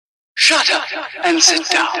Shut up and sit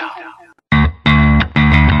down.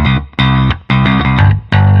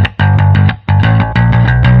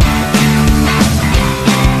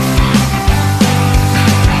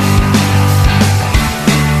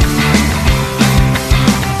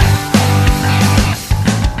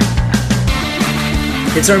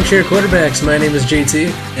 It's Armchair Quarterbacks. My name is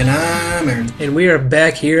JT. And I'm Aaron. And we are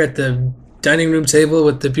back here at the dining room table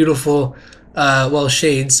with the beautiful,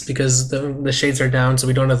 shades, because the shades are down, so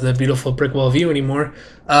we don't have the beautiful brick wall view anymore.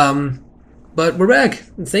 But we're back.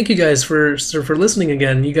 Thank you guys for listening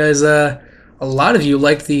again. You guys, a lot of you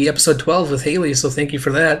liked the episode 12 with Haley, so thank you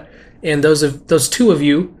for that. And those two of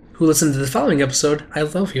you who listened to the following episode, I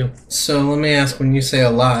love you. So let me ask, when you say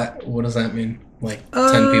a lot, what does that mean? Like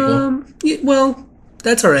 10 people? Yeah, well,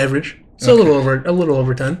 that's our average. So okay. a little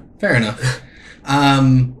over 10. Fair enough.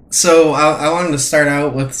 So I wanted to start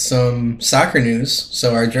out with some soccer news,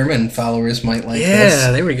 so our German followers might like this.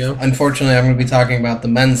 Yeah, there we go. Unfortunately, I'm going to be talking about the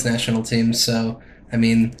men's national team, so, I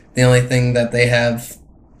mean, the only thing that they have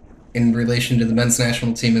in relation to the men's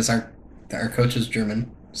national team is our coach is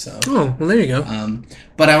German. So. Oh, well, there you go.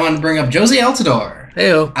 But I wanted to bring up Jozy Altidore.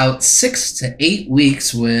 Heyo. Out 6 to 8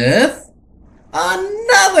 weeks with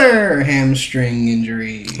another hamstring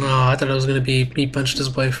injury. Oh, I thought it was going to be he punched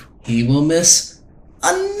his wife. He will miss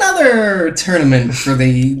another tournament for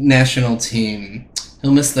the national team.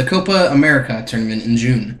 He'll miss the Copa America tournament in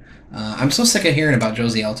June. I'm so sick of hearing about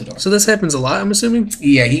Jozy Altidore. So this happens a lot, I'm assuming?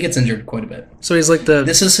 Yeah, he gets injured quite a bit. So he's like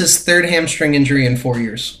This is his third hamstring injury in 4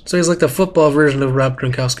 years. So he's like the football version of Rob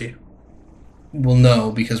Gronkowski. Well,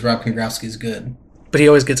 no, because Rob Gronkowski is good. But he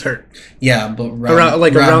always gets hurt. Yeah, but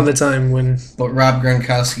around the time when... But Rob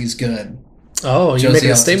Gronkowski's good. Oh, you're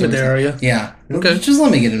making a statement there, are you? Yeah. Okay. Just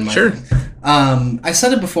let me get into my Sure. thing. I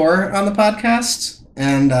said it before on the podcast,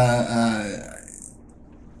 and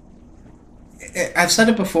I've said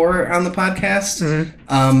it before on the podcast,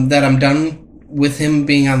 that I'm done with him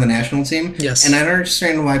being on the national team. Yes. And I don't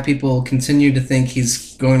understand why people continue to think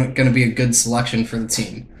he's going to be a good selection for the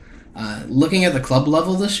team. Looking at the club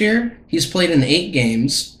level this year, he's played in 8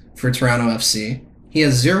 games for Toronto FC. He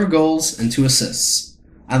has 0 goals and 2 assists.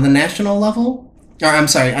 On the national level, on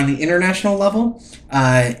the international level,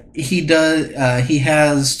 he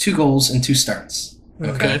has 2 goals and 2 starts.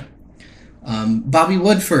 Okay. Bobby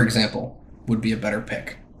Wood, for example, would be a better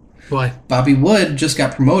pick. Why? Bobby Wood just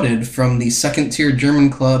got promoted from the second-tier German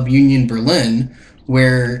club Union Berlin,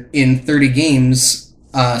 where in 30 games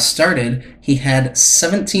started, he had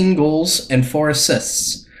 17 goals and 4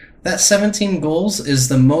 assists. That 17 goals is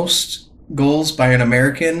the most goals by an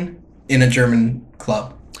American in a German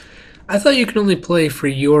club. I thought you could only play for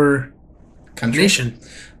your country? Nation.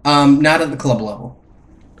 Not at the club level.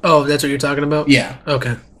 Oh, that's what you're talking about? Yeah.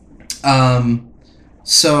 Okay.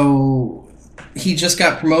 So he just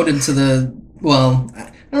got promoted to the... Well,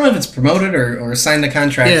 I don't know if it's promoted or signed a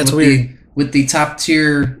contract with the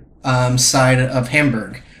top-tier side of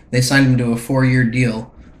Hamburg. They signed him to a 4-year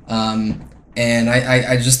deal. And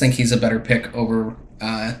I just think he's a better pick over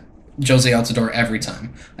Jozy Altidore every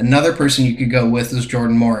time. Another person you could go with is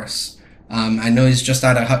Jordan Morris. I know he's just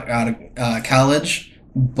out of college,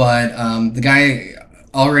 but the guy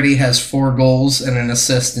already has 4 goals and an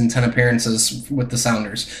assist in 10 appearances with the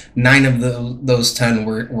Sounders. 9 of those 10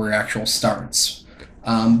 were actual starts.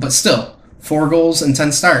 But still, 4 goals and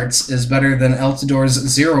 10 starts is better than Altidore's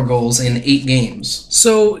 0 goals in 8 games.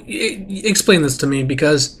 So, explain this to me,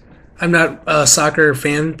 because I'm not a soccer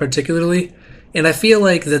fan particularly, and I feel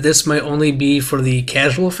like that this might only be for the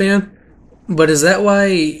casual fan, but is that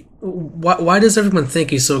why does everyone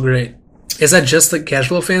think he's so great? Is that just the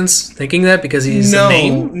casual fans thinking that because he's a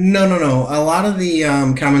name? No. A lot of the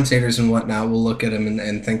commentators and whatnot will look at him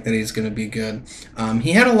and think that he's going to be good.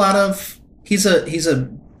 He had a lot of... He's a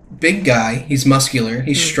big guy. He's muscular.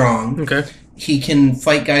 He's strong. Okay. He can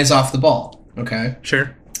fight guys off the ball. Okay.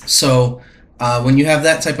 Sure. So when you have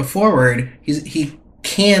that type of forward, he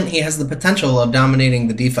has the potential of dominating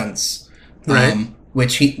the defense. Right.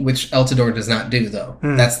 Which Altidore does not do, though.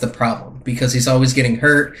 That's the problem, because he's always getting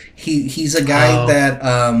hurt. He's a guy that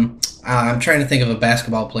I'm trying to think of a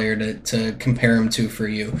basketball player to compare him to for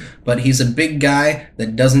you, but he's a big guy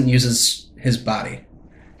that doesn't use his body.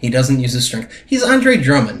 He doesn't use his strength. He's Andre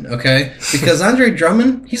Drummond, okay? Because Andre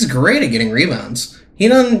Drummond, he's great at getting rebounds. He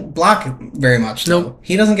doesn't block very much, though. Nope.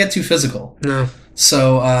 He doesn't get too physical. No.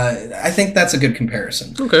 So I think that's a good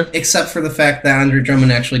comparison. Okay. Except for the fact that Andre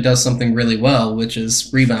Drummond actually does something really well, which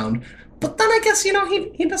is rebound. But then I guess, he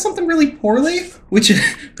does something really poorly, which is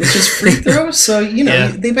free throws. So,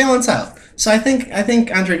 they balance out. So I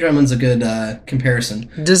think Andre Drummond's a good comparison.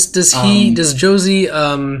 Does Jozy,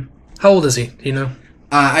 how old is he? Do you know?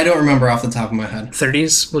 I don't remember off the top of my head.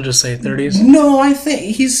 30s? We'll just say 30s? No, I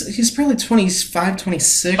think he's probably 25,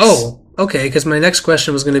 26. Oh, okay, because my next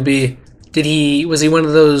question was going to be, was he one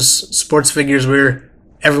of those sports figures where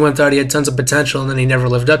everyone thought he had tons of potential and then he never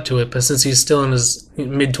lived up to it? But since he's still in his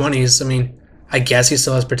mid-20s, I mean, I guess he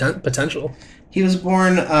still has potential. He was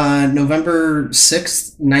born November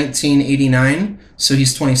 6th, 1989, so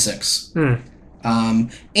he's 26.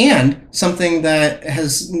 And something that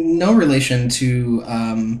has no relation to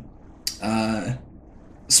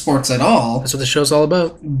sports at all. That's what the show's all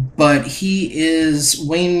about. But he is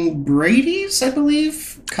Wayne Brady's, I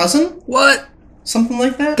believe, cousin? What? Something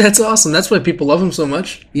like that? That's awesome. That's why people love him so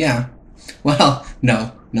much. Yeah. Well,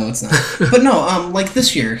 no, it's not. But no, like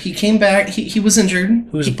this year, he came back. He was injured.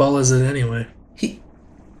 Whose ball is it anyway?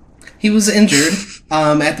 He was injured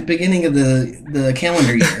at the beginning of the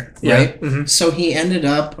calendar year, right? Mm-hmm. So he ended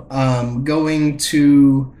up going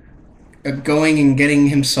and getting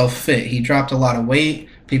himself fit. He dropped a lot of weight.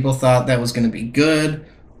 People thought that was going to be good.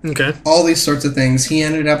 Okay. All these sorts of things. He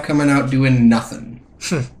ended up coming out doing nothing.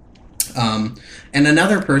 And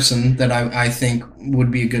another person that I think would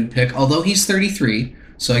be a good pick, although he's 33,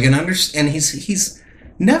 so I can understand, and he's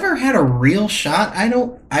never had a real shot, I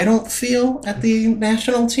don't feel, at the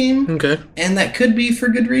national team. Okay. And that could be for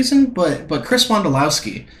good reason, but Chris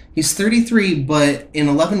Wondolowski, he's 33, but in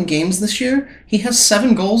 11 games this year, he has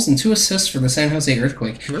 7 goals and 2 assists for the San Jose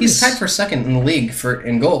Earthquake. Nice. He's tied for second in the league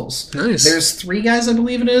in goals. Nice. There's 3 guys, I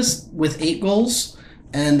believe it is, with 8 goals,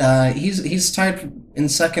 and he's tied in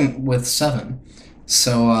second with 7.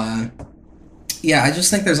 So, yeah, I just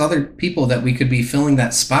think there's other people that we could be filling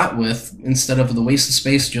that spot with instead of the waste of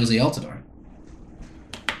space Jozy Altidore.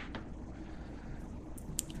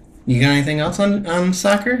 You got anything else on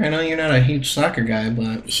soccer? I know you're not a huge soccer guy,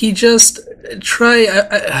 but... He just...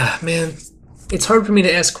 man, it's hard for me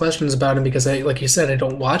to ask questions about him because, like you said, I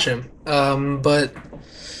don't watch him. But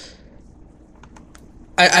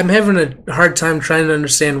I'm having a hard time trying to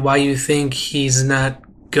understand why you think he's not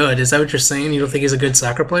good. Is that what you're saying? You don't think he's a good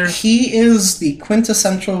soccer player? He is the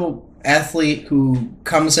quintessential athlete who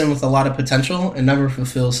comes in with a lot of potential and never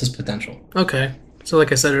fulfills his potential. Okay. So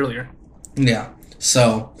like I said earlier. Yeah.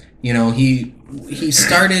 So, he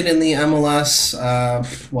started in the MLS,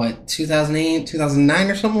 2008, 2009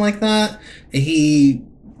 or something like that.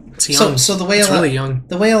 It's young. So the way really young.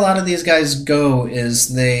 The way a lot of these guys go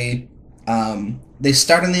is they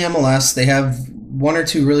start in the MLS, they have 1 or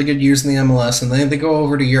 2 really good years in the MLS, and then they go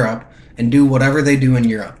over to Europe and do whatever they do in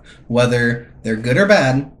Europe. Whether they're good or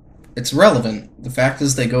bad, it's relevant. The fact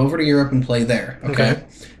is they go over to Europe and play there. Okay?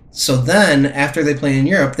 So then, after they play in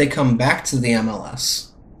Europe, they come back to the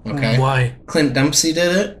MLS. Okay? Why? Clint Dempsey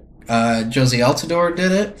did it. Jozy Altidore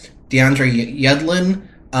did it. DeAndre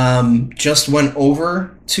Yedlin just went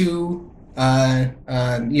over to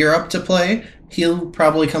Europe to play. He'll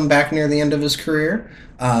probably come back near the end of his career.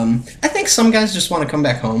 I think some guys just want to come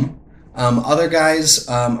back home. Other guys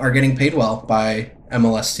are getting paid well by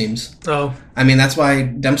MLS teams. Oh. I mean, that's why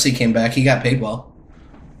Dempsey came back. He got paid well.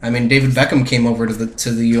 I mean, David Beckham came over to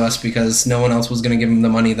the U.S. because no one else was going to give him the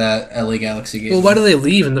money that LA Galaxy gave him. Well, why do they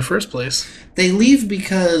leave in the first place? They leave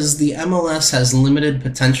because the MLS has limited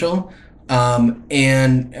potential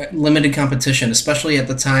and limited competition, especially at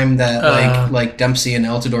the time that like Dempsey and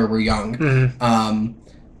Altidore were young. Mm-hmm.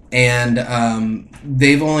 And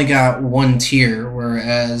they've only got 1 tier,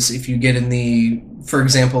 whereas if you get in for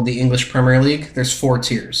example, the English Premier League, there's 4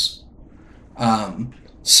 tiers.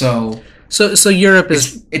 So Europe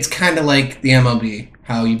is... It's kind of like the MLB,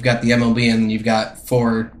 how you've got the MLB and you've got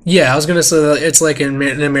 4... Yeah, I was going to say that it's like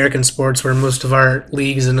in American sports where most of our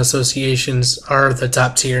leagues and associations are the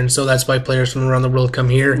top tier, and so that's why players from around the world come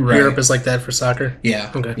here. Right. Europe is like that for soccer.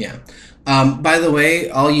 Yeah. Okay. Yeah. By the way,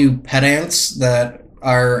 all you pedants that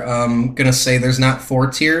are going to say there's not 4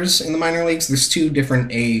 tiers in the minor leagues, there's 2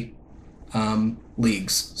 different A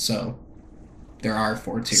leagues, so there are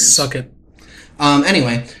 4 tiers. Suck it.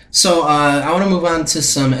 Anyway, so I want to move on to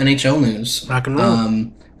some NHL news. Rock and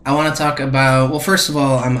roll. I want to talk about... Well, first of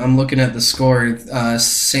all, I'm looking at the score.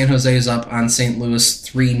 San Jose is up on St. Louis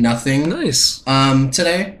 3-0. Nice.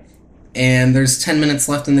 Today, and there's 10 minutes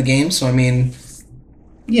left in the game, so I mean,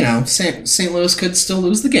 St. Louis could still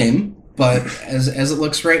lose the game. But as it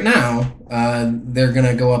looks right now, they're going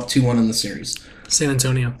to go up 2-1 in the series. San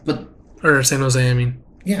Antonio. Or San Jose, I mean.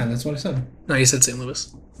 Yeah, that's what I said. No, you said St.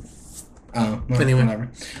 Louis. Oh, well, anyway.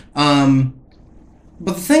 Whatever.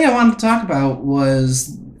 But the thing I wanted to talk about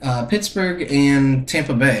was Pittsburgh and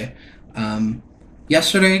Tampa Bay.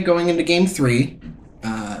 Yesterday, going into Game 3,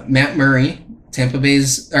 Matt Murray,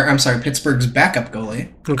 Pittsburgh's backup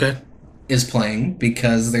goalie, okay, is playing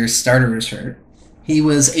because their starter is hurt. He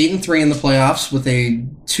was 8-3 in the playoffs with a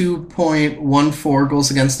 2.14 goals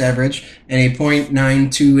against average and a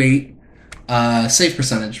 .928 save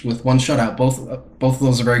percentage with one shutout. Both of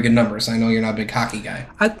those are very good numbers. I know you're not a big hockey guy.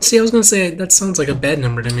 I was going to say that sounds like a bad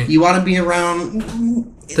number to me. You want to be around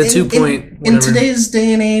the 2 point. In today's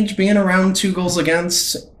day and age, being around 2 goals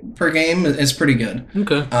against per game is pretty good.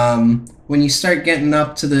 Okay. When you start getting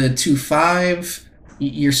up to the 2.5,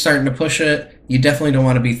 you're starting to push it. You definitely don't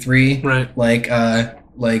want to be 3, right?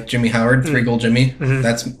 Like Jimmy Howard, 3-goal Jimmy.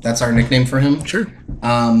 Mm-hmm. That's our nickname for him. Sure.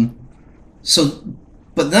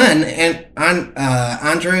 But then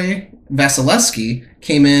Andrei Vasilevsky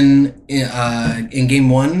came in game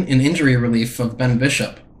 1 in injury relief of Ben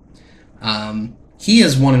Bishop. He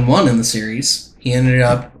is 1-1 in the series. He ended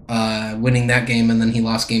up winning that game, and then he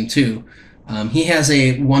lost game 2. He has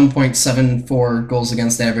a 1.74 goals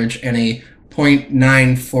against average and a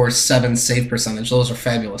 .947 save percentage. Those are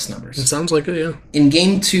fabulous numbers. It sounds like it, yeah. In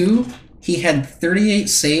game 2, he had 38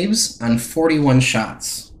 saves on 41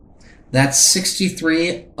 shots. That's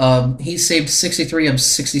 63 he saved 63 of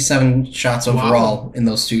 67 shots overall in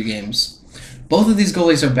those 2 games. Both of these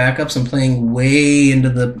goalies are backups and playing way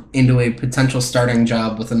into a potential starting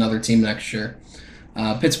job with another team next year.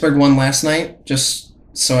 Pittsburgh won last night, just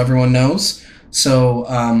so everyone knows. So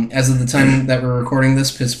as of the time that we're recording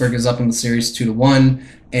this, Pittsburgh is up in the series 2-1,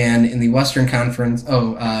 and in the Western Conference,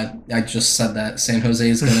 I just said that San Jose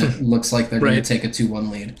is looks like they're going to take a 2-1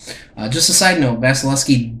 lead. Just a side note,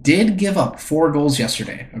 Vasilevsky did give up 4 goals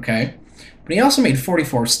yesterday, okay, but he also made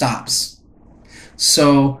 44 stops.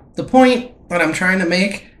 So the point that I'm trying to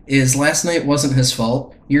make is last night wasn't his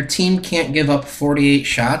fault. Your team can't give up 48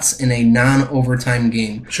 shots in a non-overtime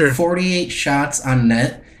game. Sure. 48 shots on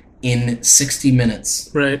net in 60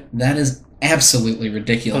 minutes. Right. That is absolutely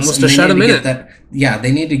ridiculous. Almost a shot a minute.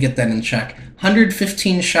 They need to get that in check.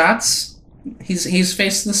 115 shots he's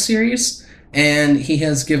faced this series, and he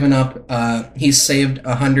has given up, he's saved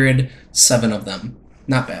 107 of them.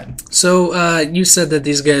 Not bad. So you said that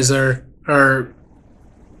these guys are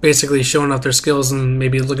basically showing off their skills and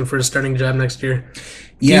maybe looking for a starting job next year.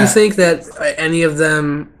 Do you think that any of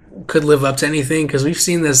them could live up to anything? Because we've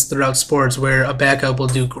seen this throughout sports where a backup will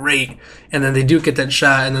do great and then they do get that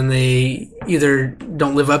shot and then they either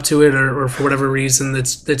don't live up to it or for whatever reason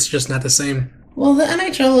it's just not the same. Well, the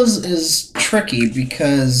NHL is tricky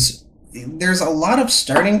because there's a lot of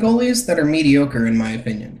starting goalies that are mediocre in my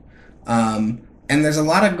opinion. And there's a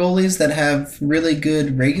lot of goalies that have really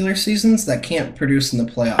good regular seasons that can't produce in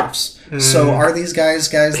the playoffs. So are these guys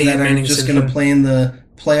Peyton that are Manning just syndrome. going to play in the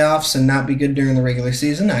playoffs and not be good during the regular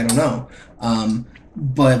season? I don't know.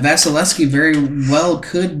 But Vasilevsky very well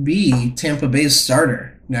could be Tampa Bay's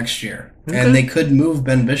starter next year. Okay. And they could move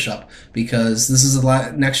Ben Bishop because this is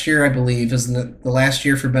next year, I believe, is the last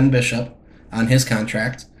year for Ben Bishop on his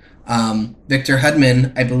contract. Victor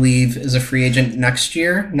Hedman, I believe, is a free agent next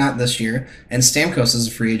year, not this year, and Stamkos is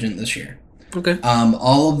a free agent this year. Okay.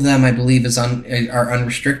 All of them, I believe, are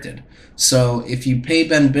unrestricted. So if you pay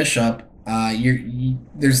Ben Bishop,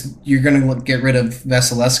 you're going to get rid of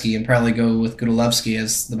Vasilevsky and probably go with Gudalevsky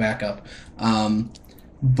as the backup.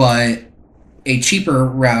 But a cheaper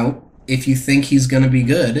route, if you think he's going to be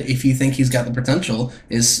good, if you think he's got the potential,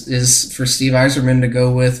 is for Steve Yzerman to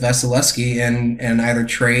go with Vasilevsky and either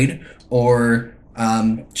trade or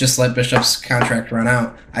just let Bishop's contract run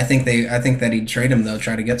out. I think that he'd trade him though,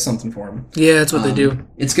 try to get something for him. Yeah, that's what they do.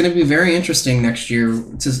 It's going to be very interesting next year,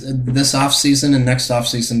 this offseason and next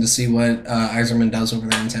offseason, to see what Yzerman does over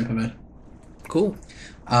there in Tampa Bay. Cool.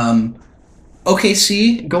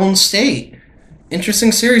 OKC, Golden State.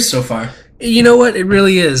 Interesting series so far. You know what? It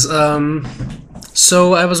really is.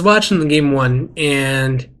 So I was watching the game 1,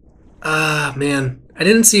 and man, I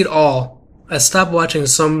didn't see it all. I stopped watching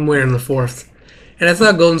somewhere in the 4th. And I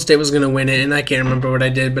thought Golden State was going to win it, and I can't remember what I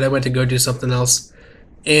did, but I went to go do something else.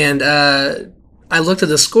 And I looked at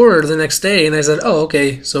the score the next day, and I said, oh,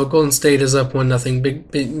 okay, so Golden State is up 1-0,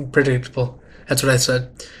 big, predictable. That's what I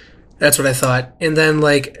said. That's what I thought. And then,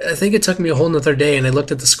 I think it took me a whole nother day, and I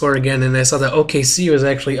looked at the score again, and I saw that OKC was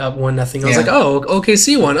actually up 1-0. I was like, oh,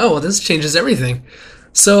 OKC won. Oh, this changes everything.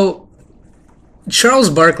 So Charles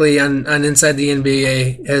Barkley on Inside the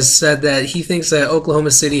NBA has said that he thinks that Oklahoma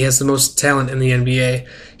City has the most talent in the NBA.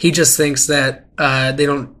 He just thinks that they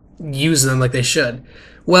don't use them like they should.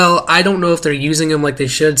 Well, I don't know if they're using them like they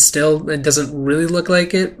should still. It doesn't really look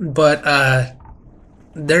like it, but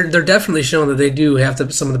they're definitely showing that they do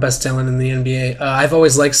have some of the best talent in the NBA. I've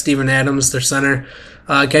always liked Steven Adams, their center.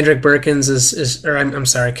 Kendrick Perkins I'm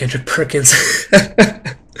sorry, Kendrick Perkins.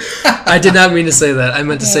 I did not mean to say that. I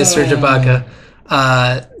meant to say Serge Ibaka.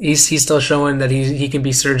 He's still showing that he can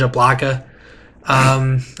be Serge Ibaka.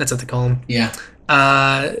 That's what they call him. Yeah.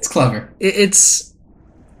 It's clever.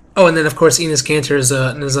 Oh, and then of course Enes Kanter is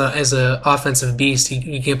a offensive beast.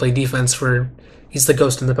 He can't play defense he's the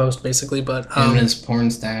ghost in the post basically. But him and his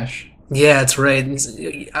porn stash. Yeah, that's right.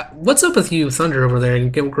 What's up with you, Thunder, over there?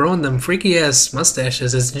 And growing them freaky ass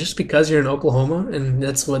mustaches? Is it just because you're in Oklahoma and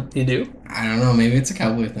that's what you do? I don't know. Maybe it's a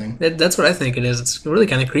cowboy thing. That's what I think it is. It's really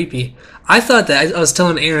kind of creepy. I thought that I was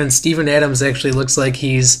telling Aaron, Steven Adams actually looks like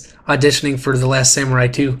he's auditioning for The Last Samurai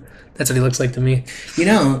 2. That's what he looks like to me. You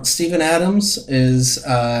know, Steven Adams is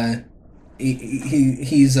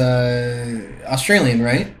he's Australian,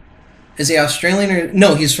 right? Is he Australian or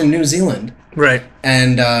no? He's from New Zealand. Right.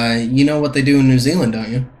 And you know what they do in New Zealand,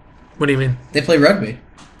 don't you? What do you mean? They play rugby.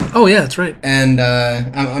 Oh, yeah, that's right. And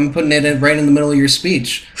I'm putting it right in the middle of your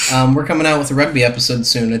speech. We're coming out with a rugby episode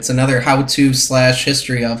soon. It's another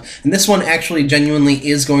how-to/history of. And this one actually genuinely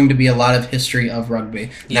is going to be a lot of history of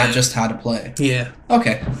rugby, not just how to play. Yeah.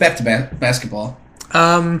 Okay, back to basketball.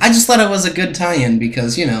 I just thought it was a good tie-in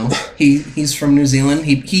because, you know, he's from New Zealand.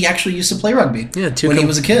 He actually used to play rugby when he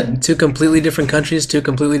was a kid. Two completely different countries, two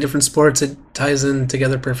completely different sports. It ties in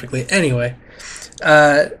together perfectly. Anyway,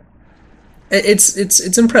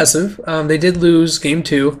 it's impressive. They did lose Game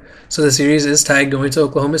 2, so the series is tied going to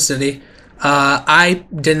Oklahoma City. I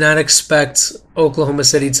did not expect Oklahoma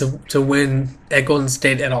City to win at Golden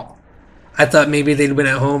State at all. I thought maybe they'd win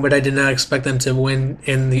at home, but I did not expect them to win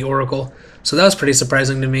in the Oracle. So that was pretty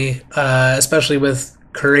surprising to me, especially with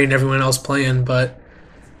Curry and everyone else playing. But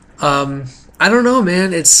I don't know,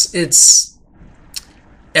 man. It's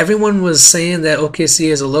everyone was saying that OKC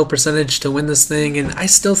has a low percentage to win this thing, and I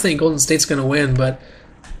still think Golden State's going to win. But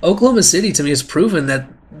Oklahoma City, to me, has proven that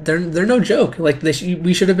they're no joke. Like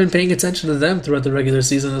we should have been paying attention to them throughout the regular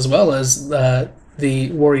season as well as the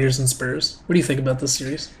Warriors and Spurs. What do you think about this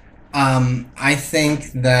series? I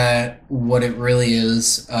think that what it really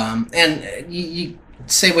is, and you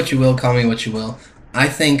say what you will, call me what you will. I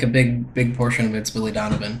think a big portion of it's Billy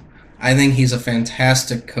Donovan. I think he's a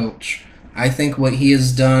fantastic coach. I think what he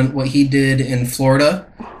has done, what he did in Florida,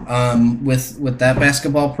 with that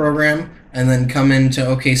basketball program, and then come into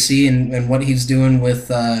OKC and what he's doing with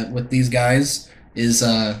these guys is,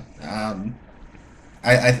 I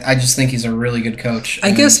just think he's a really good coach.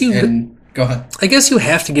 Go ahead. I guess you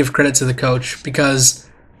have to give credit to the coach because,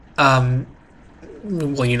 well,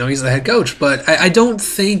 you know, he's the head coach. But I don't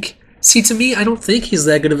think... See, to me, I don't think he's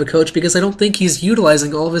that good of a coach because I don't think he's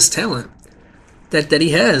utilizing all of his talent that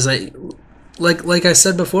he has. Like I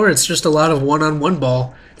said before, it's just a lot of one-on-one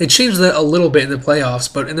ball. They changed that a little bit in the playoffs,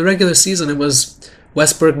 but in the regular season, it was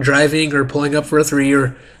Westbrook driving or pulling up for a three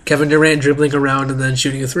or Kevin Durant dribbling around and then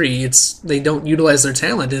shooting a three. They don't utilize their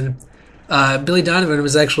talent, and Billy Donovan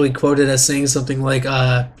was actually quoted as saying something like,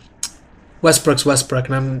 "Westbrook's Westbrook,"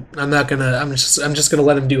 and I'm just gonna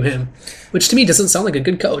let him do him, which to me doesn't sound like a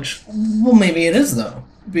good coach. Well, maybe it is though,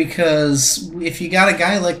 because if you got a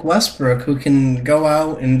guy like Westbrook who can go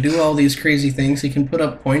out and do all these crazy things, he can put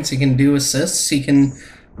up points, he can do assists, he can,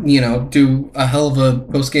 you know, do a hell of a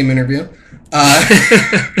post-game interview.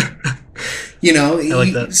 You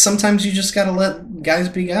know, sometimes you just gotta let guys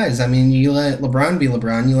be guys. I mean, you let LeBron be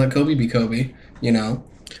LeBron, you let Kobe be Kobe, you know.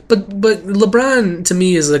 But LeBron, to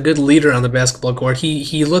me, is a good leader on the basketball court.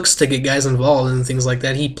 He looks to get guys involved and things like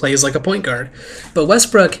that. He plays like a point guard. But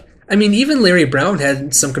Westbrook, I mean, even Larry Brown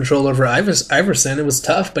had some control over Iverson. It was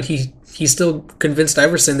tough, but he still convinced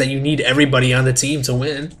Iverson that you need everybody on the team to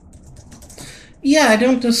win. Yeah, I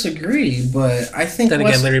don't disagree, but I think... Then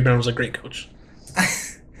again, Larry Brown was a great coach.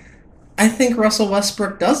 I think Russell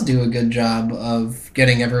Westbrook does do a good job of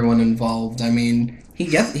getting everyone involved. I mean,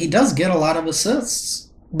 he does get a lot of assists.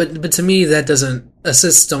 But to me,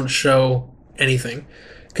 assists don't show anything,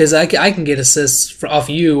 because I can get assists off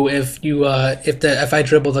you if I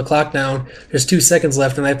dribble the clock down, there's 2 seconds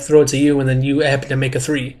left, and I throw it to you, and then you happen to make a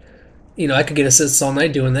three. You know, I could get assists all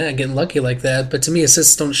night doing that, getting lucky like that. But to me,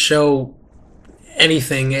 assists don't show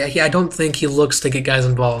anything. I don't think he looks to get guys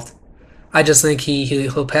involved. I just think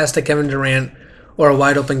he'll pass to Kevin Durant or a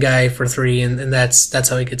wide open guy for three, and that's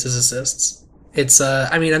how he gets his assists. It's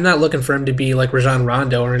I mean, I'm not looking for him to be like Rajon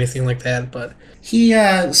Rondo or anything like that, but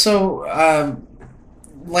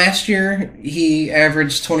last year he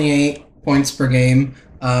averaged 28 points per game,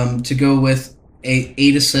 to go with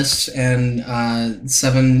 8 assists and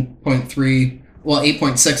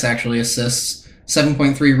 8.6 actually assists,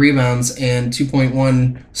 7.3 rebounds and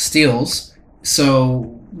 2.1 steals.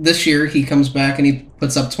 So this year he comes back and he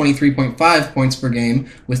puts up 23.5 points per game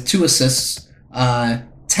with 2 assists,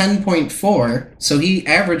 10.4, so he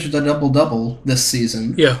averaged a double-double this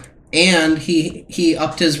season. Yeah. and he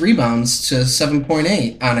upped his rebounds to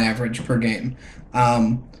 7.8 on average per game.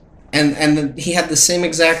 And he had the same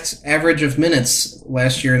exact average of minutes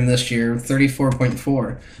last year and this year,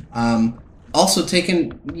 34.4. Also,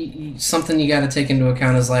 something you got to take into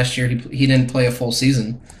account is last year he didn't play a full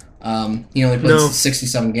season. He only played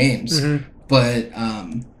 67 games.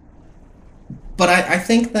 Mm-hmm. But I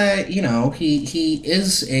think that, he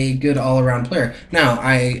is a good all-around player. Now,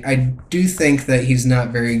 I do think that he's not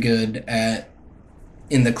very good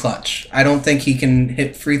in the clutch. I don't think he can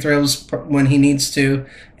hit free throws when he needs to,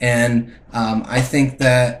 and I think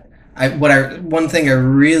that one thing I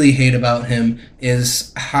really hate about him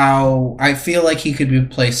is how I feel like he could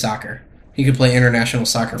play soccer. He could play international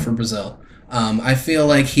soccer for Brazil. I feel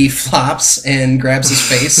like he flops and grabs his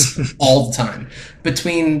face all the time.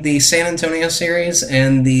 Between the San Antonio series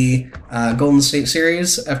and the Golden State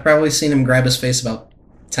series, I've probably seen him grab his face about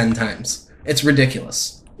 10 times. It's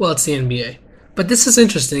ridiculous. Well, it's the NBA. But this is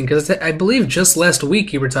interesting because I believe just last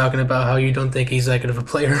week you were talking about how you don't think he's that good of a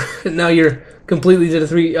player. And now you're completely did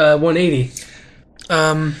a 180.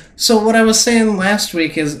 So what I was saying last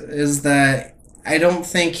week is that I don't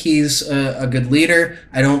think he's a good leader.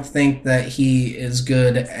 I don't think that he is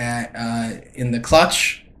good at in the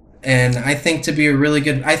clutch. And I think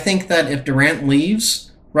I think that if Durant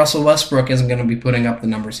leaves, Russell Westbrook isn't going to be putting up the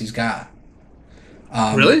numbers he's got.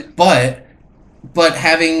 Really? But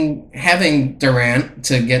having Durant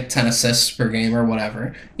to get 10 assists per game or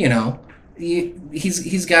whatever,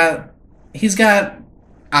 he's got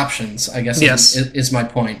options, I guess. Yes. is my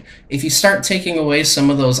point. If you start taking away some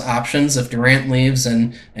of those options, if Durant leaves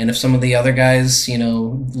and if some of the other guys,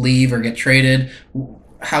 leave or get traded,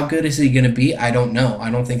 how good is he going to be? I don't know.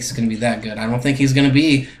 I don't think he's going to be that good. I don't think he's going to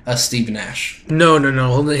be a Steve Nash. No.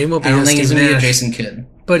 He won't be. I don't think he's going to be a Jason Kidd.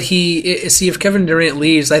 But if Kevin Durant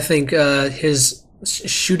leaves, I think his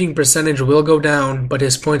shooting percentage will go down, but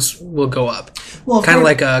his points will go up. Well, kind of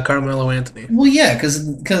like Carmelo Anthony. Well, yeah,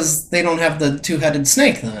 because they don't have the two-headed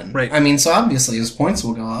snake then. Right. I mean, so obviously his points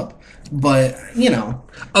will go up, but,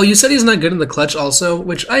 Oh, you said he's not good in the clutch also,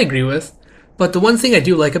 which I agree with. But the one thing I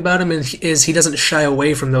do like about him is he doesn't shy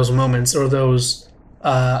away from those moments or those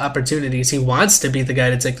opportunities. He wants to be the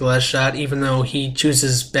guy to take the last shot, even though he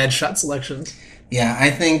chooses bad shot selections. Yeah,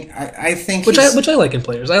 I think which I like in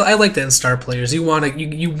players. I like that in star players. You want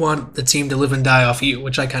the team to live and die off you,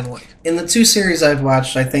 which I kind of like. In the two series I've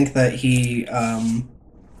watched, I think that he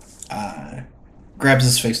grabs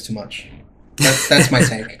his face too much. That's my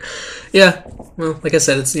take. Yeah, well, like I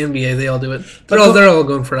said, it's the NBA. They all do it. They're all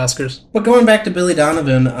going for Oscars. But going back to Billy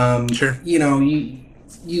Donovan, sure.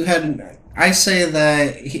 You had. I say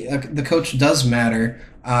that the coach does matter.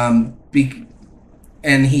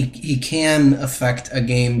 And he can affect a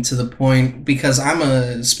game to the point, because I'm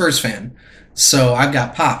a Spurs fan, so I've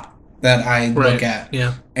got Pop that I look at.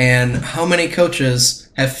 Yeah. And how many coaches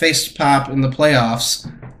have faced Pop in the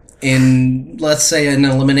playoffs in, let's say, an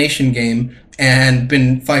elimination game and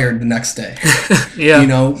been fired the next day?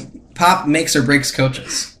 Yeah. Pop makes or breaks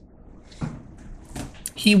coaches.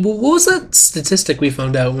 What was that statistic we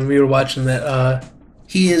found out when we were watching that?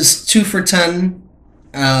 He is 2 for 10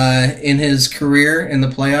 in his career in the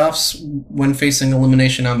playoffs when facing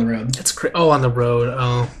elimination on the road. That's on the road.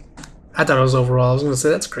 Oh, I thought it was overall. I was going to say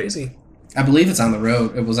that's crazy. I believe it's on the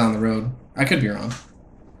road. It was on the road. I could be wrong.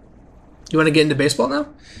 You want to get into baseball now?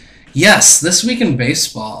 Yes, this week in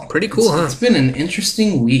baseball. Pretty cool, huh? It's been an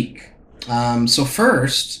interesting week. So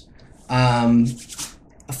first, a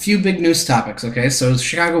few big news topics. Okay, so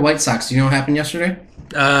Chicago White Sox. Do you know what happened yesterday?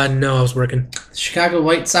 No, I was working. Chicago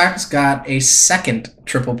White Sox got a second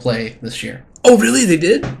triple play this year. Oh, really? They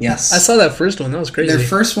did? Yes. I saw that first one. That was crazy. Their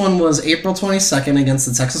first one was April 22nd against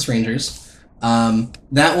the Texas Rangers.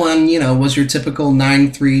 That one, was your typical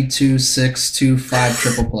 9-3-2-6-2-5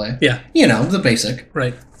 triple play. Yeah. The basic.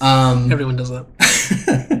 Right. Everyone does that.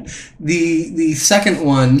 The second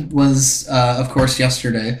one was, of course,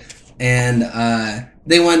 yesterday, and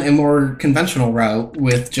they went a more conventional route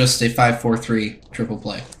with just a 5-4-3 triple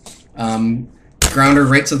play. Grounder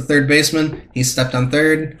right to the third baseman. He stepped on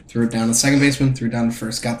third, threw it down to second baseman, threw it down to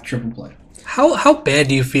first, got the triple play. How bad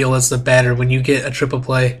do you feel as the batter when you get a triple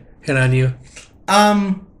play hit on you?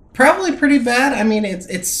 Probably pretty bad. I mean,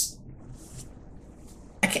 it's.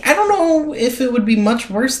 I don't know if it would be much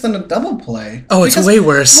worse than a double play. Oh, it's way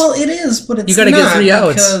worse. Well, it is, but it's you got to get 3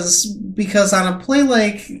 outs because on a play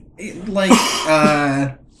like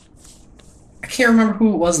I can't remember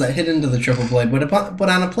who it was that hit into the triple play, but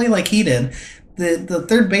on a play like he did, the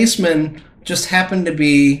third baseman just happened to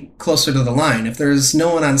be closer to the line. If there's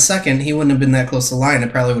no one on second, he wouldn't have been that close to the line.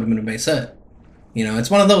 It probably would have been a base hit.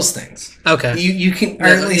 It's one of those things. Okay. You can, or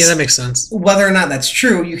at least, that makes sense. Whether or not that's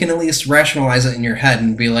true, you can at least rationalize it in your head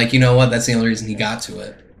and be like, you know what, that's the only reason he got to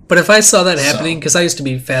it. But if I saw that happening, because I used to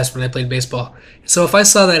be fast when I played baseball, so if I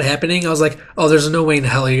saw that happening, I was like, oh, there's no way in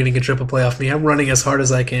hell you're going to get triple play off me. I'm running as hard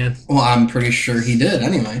as I can. Well, I'm pretty sure he did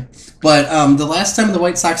anyway. But the last time the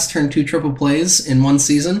White Sox turned 2 triple plays in one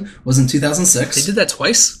season was in 2006. They did that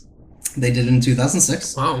twice? They did it in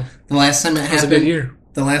 2006. Wow. The last time it happened... That was a good year.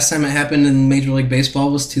 The last time it happened in Major League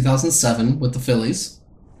Baseball was 2007 with the Phillies.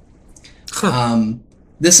 Huh.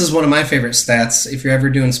 This is one of my favorite stats. If you're ever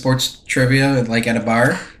doing sports trivia, like at a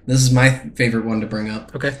bar, this is my favorite one to bring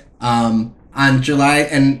up. Okay. On July,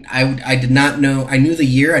 and I did not know, I knew the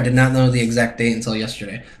year, I did not know the exact date until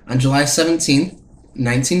yesterday. On July 17th,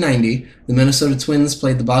 1990, the Minnesota Twins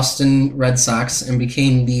played the Boston Red Sox and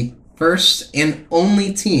became the first and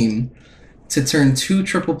only team to turn 2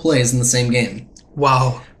 triple plays in the same game.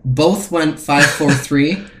 Wow. Both went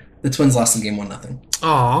 5-4-3. The Twins lost the game 1-0.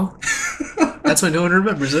 Aw. That's why no one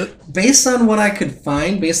remembers it. Based on what I could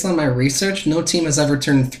find, based on my research, no team has ever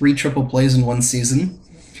turned 3 triple plays in one season.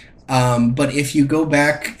 But if you go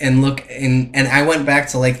back and look, and I went back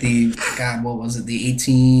to like the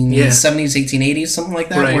 1870s, 1880s, something like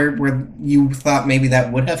that, right. where you thought maybe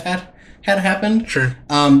that would have had happened. Sure.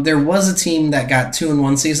 There was a team that got 2 in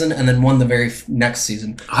one season and then won the very next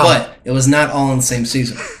season. Oh. But it was not all in the same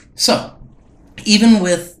season. So, even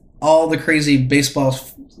with all the crazy baseball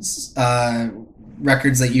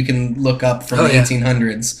records that you can look up from the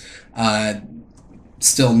 1800s,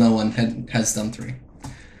 still no one has done 3.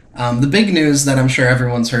 The big news that I'm sure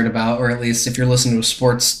everyone's heard about, or at least if you're listening to a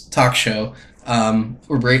sports talk show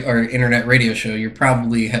or internet radio show, you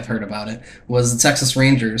probably have heard about it, was the Texas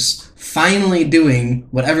Rangers finally doing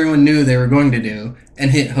what everyone knew they were going to do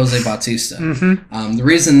and hit Jose Bautista. Mm-hmm. The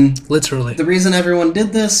reason everyone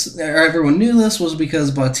did this, or everyone knew this, was because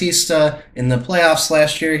Bautista in the playoffs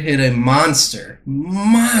last year hit a monster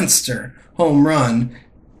home run.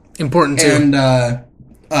 Important too.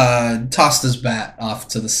 And tossed his bat off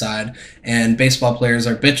to the side, and baseball players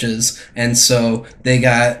are bitches, and so they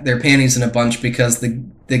got their panties in a bunch because the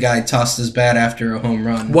guy tossed his bat after a home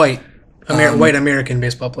run. White American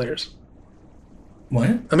baseball players.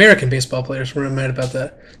 What? American baseball players were mad about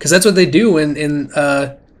that because that's what they do in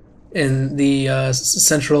the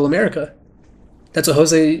Central America. That's what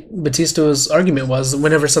Jose Bautista's argument was.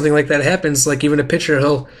 Whenever something like that happens, like even a pitcher,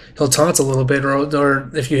 he'll taunt a little bit, or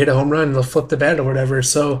if you hit a home run, they'll flip the bat or whatever.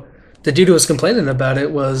 So the dude who was complaining about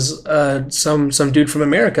it was some dude from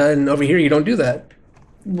America, and over here you don't do that.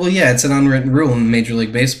 Well, yeah, it's an unwritten rule in Major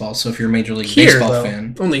League Baseball. So if you're a Major League Baseball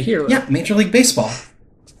fan, only here, though. Yeah, Major League Baseball.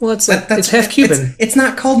 Well, it's half Cuban. It's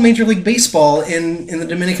not called Major League Baseball in the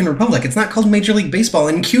Dominican Republic. It's not called Major League Baseball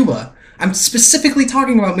in Cuba. I'm specifically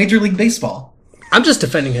talking about Major League Baseball. I'm just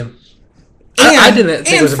defending him. I didn't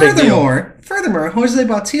think it was a big deal. Furthermore, Jose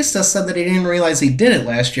Bautista said that he didn't realize he did it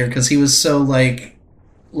last year because he was so like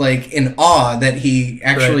in awe that he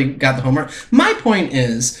actually got the home run. My point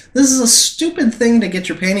is, this is a stupid thing to get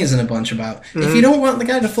your panties in a bunch about. Mm-hmm. If you don't want the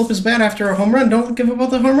guy to flip his bat after a home run, don't give up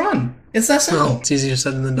the home run. It's that simple. Well, it's easier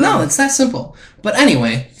said than done. No, it's that simple. But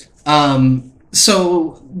anyway,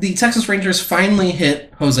 so the Texas Rangers finally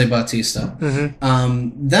hit Jose Bautista.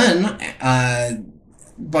 Mm-hmm. Then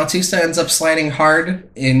Bautista ends up sliding hard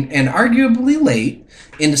and arguably late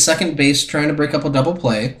into second base, trying to break up a double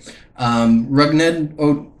play. I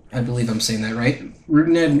believe I'm saying that right.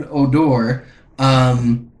 Rougned Odor,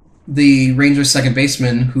 the Rangers second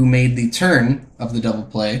baseman who made the turn of the double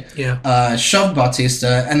play, shoved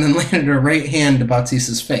Bautista and then landed a right hand to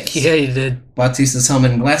Bautista's face. Yeah, he did. Bautista's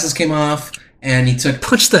helmet and glasses came off, and he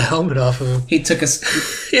punched the helmet off of him. He took a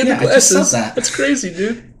he had the glasses. I just said that. That's crazy,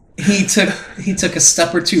 dude. He took a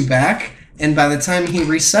step or two back, and by the time he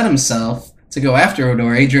reset himself to go after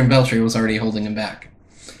Odor, Adrian Beltre was already holding him back.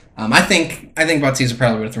 I think Bautista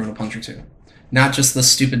probably would have thrown a punch or two. Not just the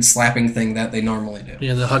stupid slapping thing that they normally do.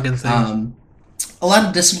 Yeah, the hugging thing. A lot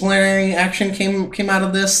of disciplinary action came out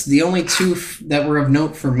of this. The only 2 that were of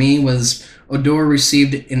note for me was Odor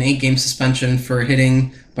received an 8-game suspension for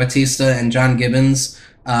hitting Bautista, and John Gibbons,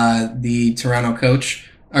 the Toronto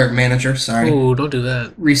manager, sorry. Oh, don't do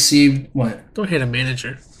that. Received what? Don't hit a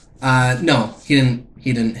manager. No, he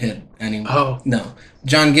didn't hit anyone. Oh. No.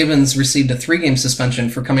 John Gibbons received a 3-game suspension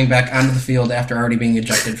for coming back onto the field after already being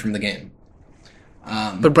ejected from the game.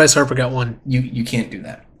 But Bryce Harper got 1. You can't do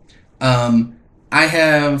that. I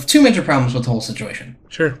have 2 major problems with the whole situation.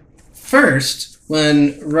 Sure. First,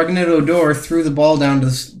 when Rougned Odor threw the ball down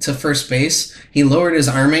to first base, he lowered his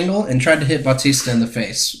arm angle and tried to hit Bautista in the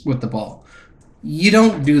face with the ball. You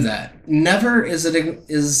don't do that. Never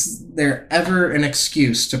is there ever an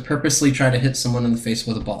excuse to purposely try to hit someone in the face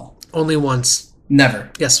with a ball. Only once.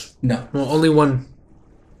 Never. Yes. No. Well, only one.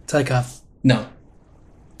 Tykov. No.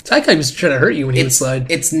 Tykov used to try to hurt you when he would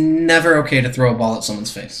slide. It's never okay to throw a ball at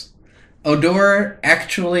someone's face. Odor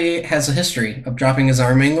actually has a history of dropping his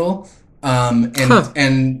arm angle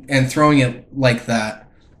and throwing it like that.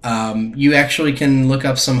 You actually can look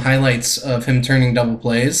up some highlights of him turning double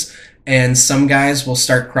plays, and some guys will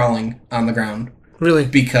start crawling on the ground. Really?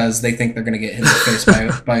 Because they think they're going to get hit in the face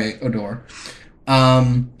by Odor.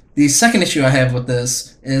 The second issue I have with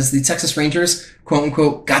this is the Texas Rangers,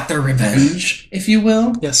 quote-unquote, got their revenge, if you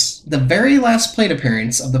will. Yes. The very last plate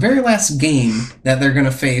appearance of the very last game that they're going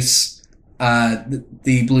to face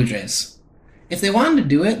the Blue Jays. If they wanted to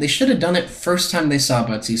do it, they should have done it first time they saw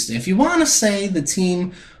Bautista. If you want to say the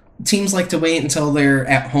teams like to wait until they're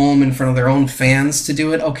at home in front of their own fans to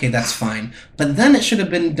do it, okay, that's fine. But then it should have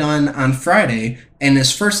been done on Friday in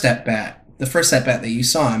his first at-bat. The first at-bat that you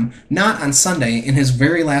saw him, not on Sunday in his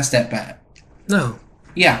very last at-bat. No.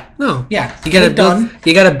 Yeah. No. Yeah. You gotta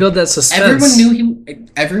build that suspense.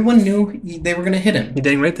 Everyone knew they were gonna hit him. You're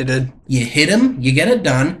dang right they did. You hit him, you get it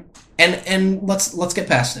done, and let's get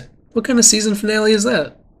past it. What kind of season finale is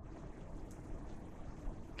that?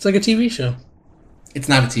 It's like a TV show. It's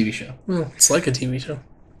not a TV show. Well, it's like a TV show.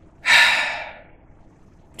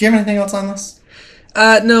 Do you have anything else on this?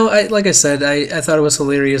 No, like I said, I thought it was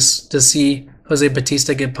hilarious to see Jose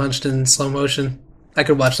Bautista get punched in slow motion. I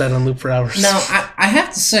could watch that on loop for hours. Now, I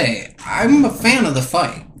have to say, I'm a fan of the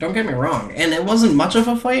fight. Don't get me wrong. And it wasn't much of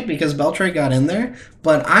a fight because Beltre got in there,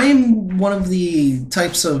 but I'm one of the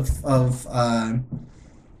types of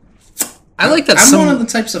I like that. I'm one of the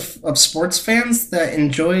types of sports fans that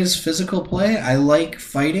enjoys physical play. I like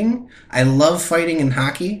fighting. I love fighting in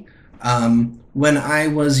hockey. When I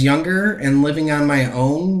was younger and living on my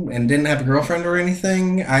own and didn't have a girlfriend or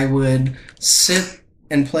anything, I would sit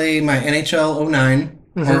and play my NHL 09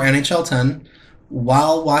 or NHL 10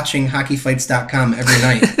 while watching hockeyfights.com every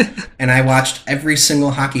night. And I watched every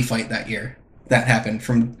single hockey fight that year that happened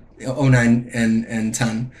from 09 and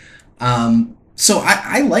 10. So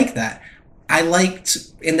I like that. I liked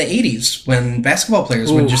in the 80s when basketball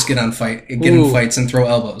players would just get in fights and throw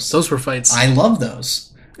elbows. Those were fights. I love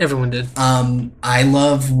those. Everyone did. I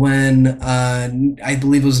love when I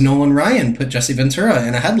believe it was Nolan Ryan put Jesse Ventura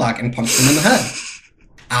in a headlock and punched him in the head.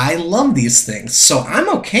 I love these things, so I'm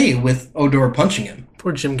okay with Odor punching him.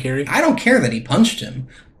 Poor Jim Carrey. I don't care that he punched him.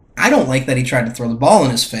 I don't like that he tried to throw the ball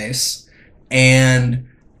in his face, and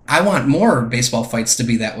I want more baseball fights to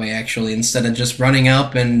be that way, actually, instead of just running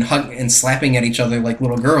up and slapping at each other like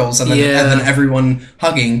little girls, and then everyone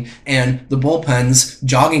hugging, and the bullpen's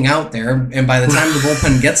jogging out there, and by the time the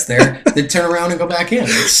bullpen gets there, they turn around and go back in.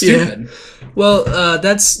 It's stupid. Yeah. Well, I'm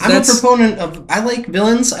a proponent of... I like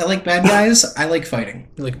villains, I like bad guys, I like fighting.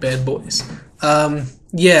 You like bad boys. The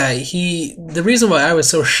reason why I was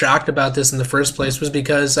so shocked about this in the first place was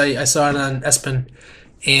because I saw it on ESPN,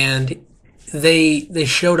 and they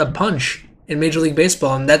showed a punch in Major League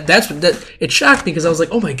Baseball, and it shocked me because I was like,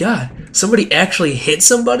 oh my god, somebody actually hit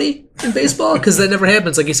somebody in baseball? Because that never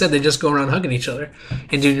happens. Like you said, they just go around hugging each other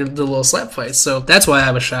and doing the little slap fights. So that's why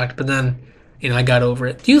I was shocked, but then, I got over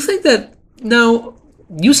it. Do you think that... No,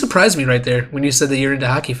 you surprised me right there when you said that you're into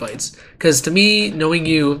hockey fights. Because to me, knowing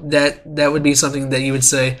you, that would be something that you would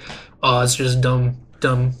say, oh, it's just dumb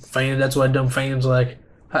fans. That's why dumb fans like...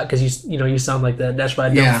 Because you sound like that. That's why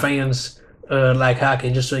dumb fans... like hockey,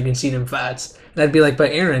 just so you can see them fights. And I'd be like, but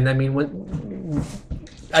Aaron,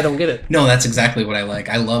 I don't get it. No, that's exactly what I like.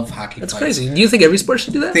 I love hockey fights. That's crazy. Do you think every sport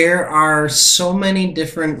should do that? There are so many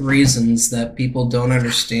different reasons that people don't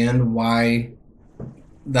understand why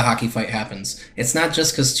the hockey fight happens. It's not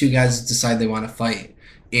just because two guys decide they want to fight.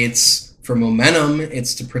 It's for momentum.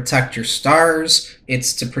 It's to protect your stars.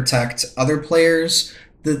 It's to protect other players.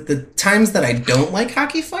 The times that I don't like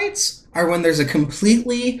hockey fights are when there's a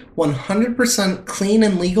completely 100% clean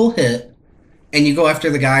and legal hit, and you go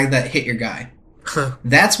after the guy that hit your guy.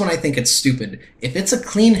 That's when I think it's stupid. If it's a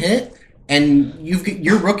clean hit, and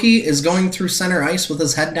your rookie is going through center ice with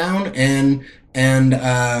his head down, and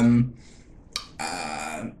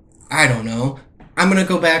I don't know. I'm gonna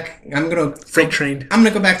go back. Freight trained. I'm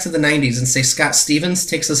gonna go back to the 90s and say Scott Stevens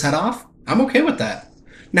takes his head off. I'm okay with that.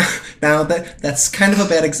 Now that's kind of a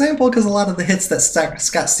bad example because a lot of the hits that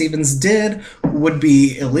Scott Stevens did would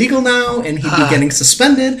be illegal now, and he'd be getting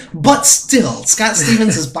suspended. But still, Scott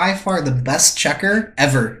Stevens is by far the best checker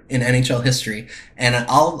ever in NHL history, and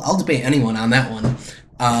I'll debate anyone on that one.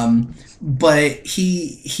 But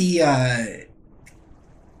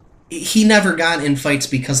he never got in fights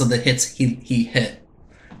because of the hits he hit.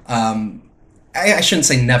 I shouldn't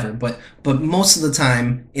say never, but most of the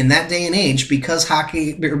time in that day and age, because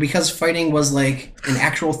fighting was like an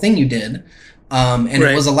actual thing you did, and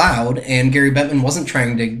it was allowed, and Gary Bettman wasn't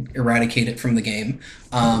trying to eradicate it from the game,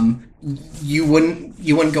 you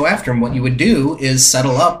wouldn't go after him. What you would do is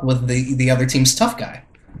settle up with the other team's tough guy.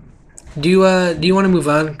 Do you want to move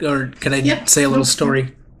on, or can I say a little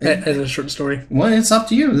story? As a short story. Well, it's up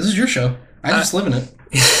to you. This is your show. I just live in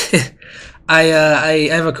it. I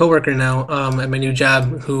have a coworker now at my new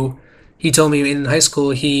job who he told me in high school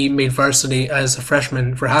he made varsity as a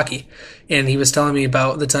freshman for hockey, and he was telling me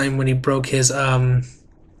about the time when he broke his something.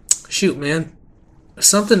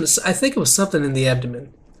 I think it was something in the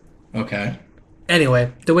abdomen. Okay.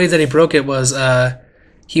 Anyway, the way that he broke it was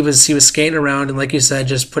he was skating around, and like you said,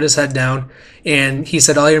 just put his head down, and he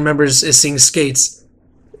said all he remembers is seeing skates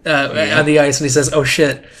on the ice, and he says, "Oh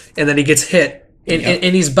shit!" and then he gets hit.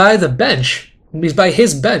 And he's by the bench. He's by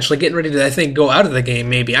his bench, like getting ready to, I think, go out of the game.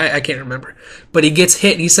 Maybe I can't remember. But he gets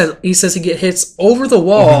hit. He says he gets hits over the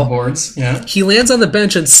wall. Over the boards. Yeah. He lands on the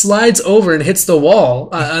bench and slides over and hits the wall.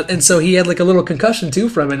 And so he had like a little concussion too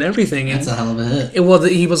from it and everything. That's a hell of a hit. Well,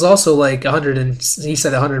 he was also like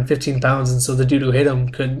 115 pounds, and so the dude who hit him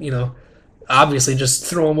could, obviously just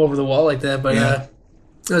throw him over the wall like that. But that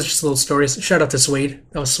was just a little story. Shout out to Swade.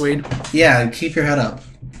 That was Swade. Yeah, keep your head up.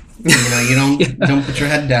 You don't put your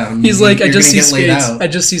head down. He's like, I just see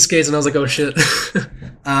skates, and I was like, oh shit.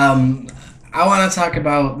 I want to talk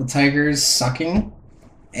about the Tigers sucking,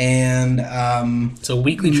 and it's a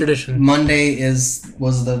weekly tradition. Monday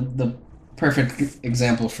was the perfect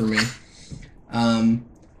example for me.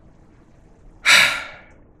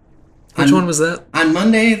 Which one was that? On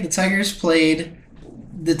Monday, the Tigers played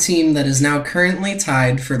the team that is now currently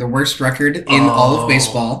tied for the worst record in all of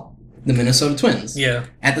baseball. The Minnesota Twins. Yeah.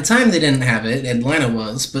 At the time, they didn't have it. Atlanta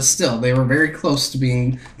was, but still, they were very close to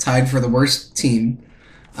being tied for the worst team.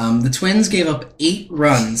 The Twins gave up 8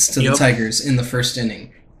 runs to the Tigers in the first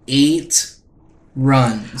inning. 8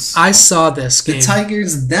 runs. I saw this game. The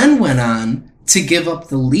Tigers then went on to give up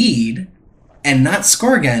the lead and not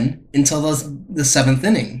score again until the 7th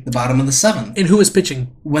inning, the bottom of the 7th. And who was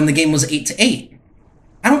pitching? When the game was 8-8.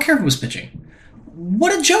 I don't care who was pitching.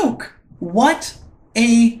 What a joke. What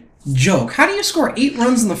a joke. How do you score 8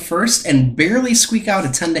 runs in the first and barely squeak out a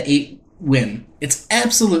 10-8 win? It's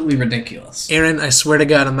absolutely ridiculous. Aaron, I swear to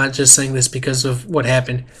God, I'm not just saying this because of what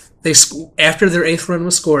happened. After their 8th run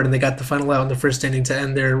was scored and they got the final out in the first inning to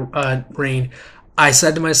end their reign, I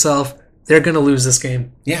said to myself, they're going to lose this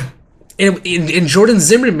game. Yeah. And Jordan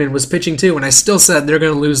Zimmerman was pitching too, and I still said they're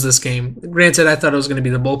going to lose this game. Granted, I thought it was going to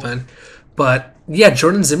be the bullpen. But, yeah,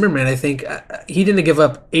 Jordan Zimmerman, I think, he didn't give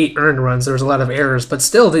up 8 earned runs. There was a lot of errors, but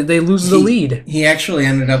still, they lose the lead. He actually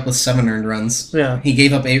ended up with 7 earned runs. Yeah. He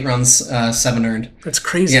gave up 8 runs, 7 earned. That's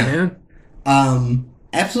crazy, man.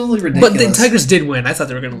 Absolutely ridiculous. But the Tigers did win. I thought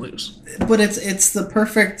they were going to lose. But it's the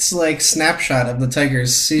perfect, snapshot of the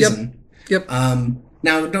Tigers' season. Yep.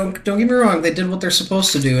 Now, don't get me wrong. They did what they're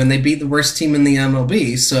supposed to do, and they beat the worst team in the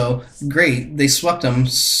MLB. So, great. They swept them.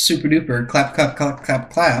 Super duper. Clap, clap, clap, clap,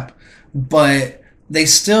 clap. But they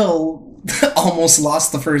still almost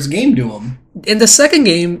lost the first game to them. And the second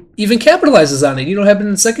game even capitalizes on it. You know what happened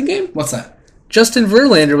in the second game? What's that? Justin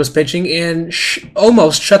Verlander was pitching and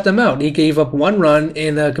almost shut them out. He gave up 1 run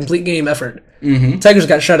in a complete game effort. Mm-hmm. Tigers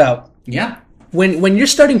got shut out. Yeah. When your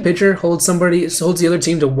starting pitcher holds the other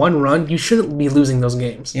team to 1 run, you shouldn't be losing those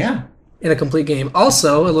games. Yeah. In a complete game.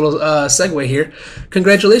 Also, a little segue here.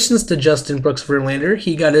 Congratulations to Justin Brooks Verlander.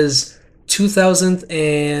 He got his 2000th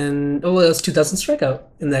strikeout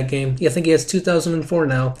in that game. Yeah, I think he has 2004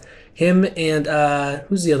 now. Him and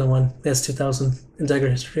who's the other one? That's 2000 in Tiger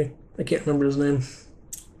history. I can't remember his name.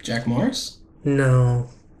 Jack Morris? No,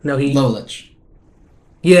 he Lolich.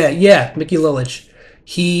 Yeah, Mickey Lolich.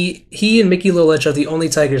 He and Mickey Lolich are the only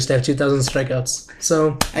Tigers to have 2,000 strikeouts.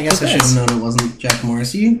 So I guess I should have known it wasn't Jack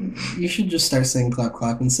Morris. You should just start saying clap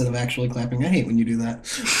clap instead of actually clapping. I hate when you do that.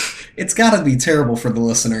 It's got to be terrible for the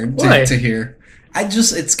listener to hear.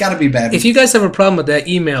 It's got to be bad. If you guys have a problem with that,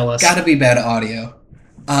 email us. Got to be bad audio.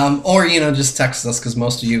 Or, just text us because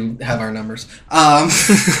most of you have our numbers.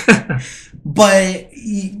 But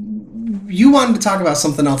you wanted to talk about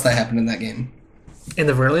something else that happened in that game. In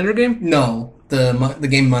the Verlander game? No, the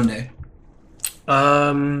game Monday.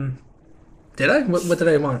 Did I? What did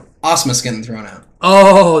I want? Ausmus getting thrown out.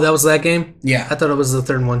 Oh, that was that game? Yeah. I thought it was the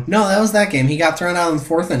third one. No, that was that game. He got thrown out in the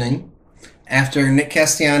 4th inning after Nick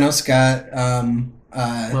Castellanos got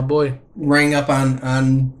my boy rang up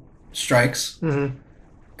on strikes. Mm-hmm.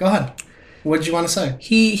 Go ahead. What'd you want to say?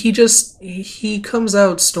 He comes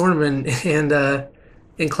out storming and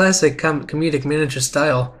in classic comedic manager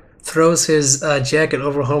style, throws his jacket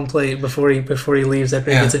over home plate before he leaves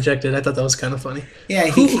after he gets ejected. I thought that was kind of funny. Yeah.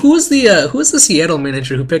 Who was the Seattle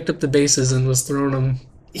manager who picked up the bases and was throwing them?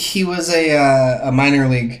 He was a minor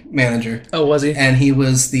league manager. Oh, was he? And he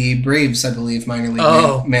was the Braves, I believe, minor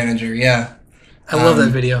league manager. Yeah. I love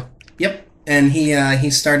that video. Yep. And he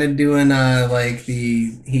started doing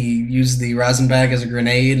he used the rosin bag as a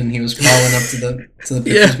grenade, and he was crawling up to the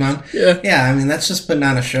pitcher's mound. Yeah. I mean, that's just putting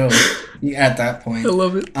on a show at that point. I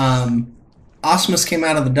love it. Ausmus came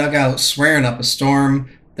out of the dugout swearing up a storm.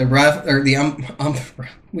 The ref or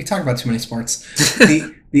we talk about too many sports.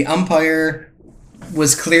 The umpire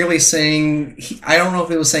was clearly saying, I don't know if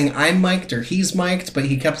he was saying I'm mic'd or he's mic'd, but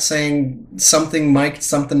he kept saying something mic'd,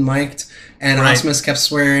 and Ausmus kept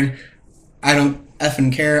swearing, I don't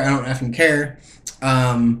effing care.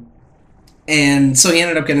 And so he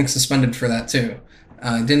ended up getting suspended for that too.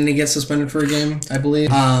 Didn't he get suspended for a game, I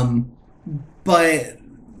believe? But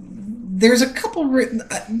there's a couple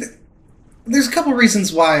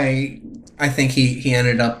reasons why I think he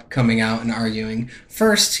ended up coming out and arguing.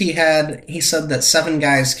 First, he said that 7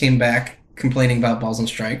 guys came back complaining about balls and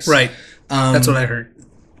strikes. Right. That's what I heard.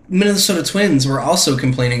 Minnesota Twins were also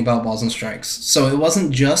complaining about balls and strikes. So it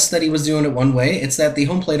wasn't just that he was doing it one way, it's that the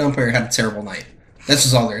home plate umpire had a terrible night. That's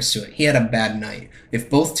just all there is to it. He had a bad night. If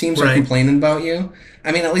both teams are complaining about you,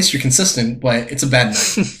 I mean, at least you're consistent, but it's a bad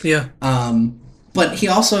night. Yeah. But he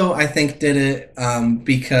also, I think, did it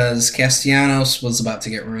because Castellanos was about to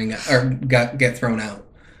get thrown out.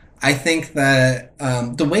 I think that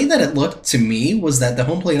the way that it looked to me was that the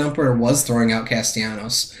home plate umpire was throwing out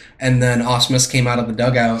Castellanos, and then Ausmus came out of the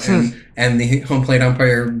dugout, and the home plate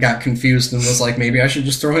umpire got confused and was like, maybe I should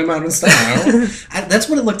just throw him out instead. That's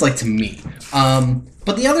what it looked like to me.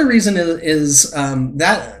 But the other reason is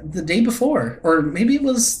that the day before, or maybe it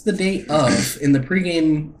was the day of, in the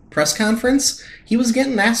pregame press conference, he was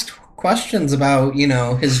getting asked questions about,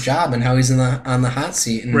 his job and how he's on the hot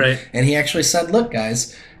seat. And he actually said, look,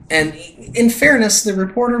 guys, and in fairness, the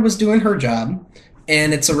reporter was doing her job,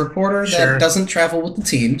 and it's a reporter that doesn't travel with the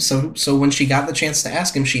team, so when she got the chance to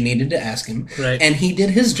ask him, she needed to ask him. Right. And he did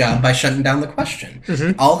his job by shutting down the question.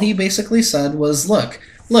 Mm-hmm. All he basically said was, look,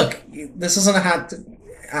 this isn't a hot...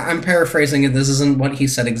 I'm paraphrasing it. This isn't what he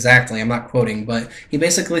said exactly. I'm not quoting, but he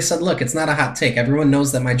basically said, look, it's not a hot take. Everyone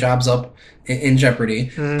knows that my job's up in jeopardy.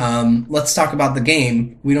 Mm-hmm. Let's talk about the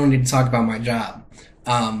game. We don't need to talk about my job.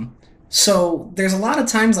 So there's a lot of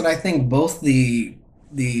times that I think both the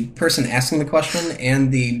person asking the question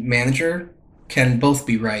and the manager can both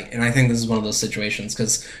be right. And I think this is one of those situations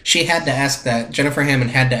because she had to ask that. Jennifer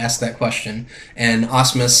Hammond had to ask that question, and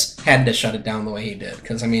Ausmus had to shut it down the way he did.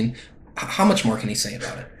 Because, I mean... how much more can he say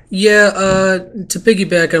about it? Yeah, to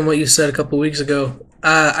piggyback on what you said a couple weeks ago,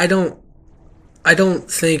 I don't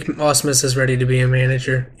think Ausmus is ready to be a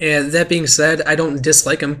manager. And that being said, I don't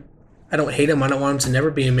dislike him. I don't hate him. I don't want him to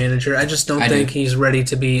never be a manager. I just don't think he's ready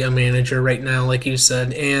to be a manager right now, like you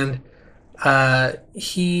said. And what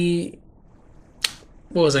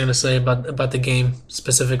was I going to say about the game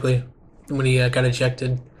specifically when he got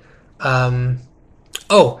ejected?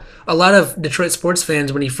 A lot of Detroit sports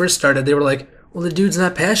fans, when he first started, they were like, well, the dude's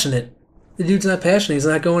not passionate. He's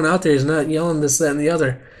not going out there. He's not yelling this, that, and the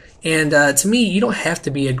other. And to me, you don't have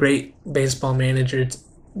to be a great baseball manager.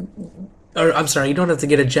 You don't have to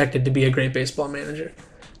get ejected to be a great baseball manager.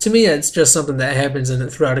 To me, it's just something that happens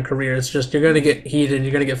throughout a career. It's just you're going to get heated,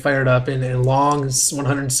 you're going to get fired up in a long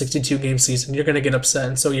 162-game season. You're going to get upset,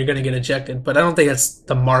 and so you're going to get ejected. But I don't think that's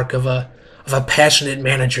the mark of a passionate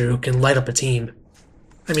manager who can light up a team.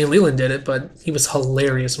 I mean, Leland did it, but he was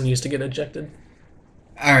hilarious when he used to get ejected.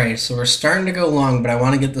 All right, so we're starting to go long, but I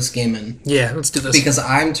want to get this game in. Yeah, let's do this. Because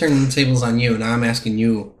I'm turning the tables on you, and I'm asking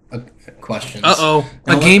you questions. Uh-oh.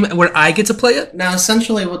 A game where I get to play it? Now,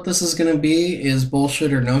 essentially what this is going to be is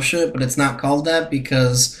bullshit or no shit, but it's not called that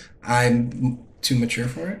because I'm too mature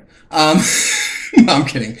for it. No, I'm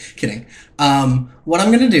kidding. What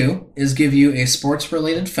I'm going to do is give you a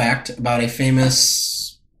sports-related fact about a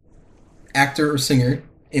famous actor or singer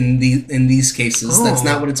in these cases. Oh. That's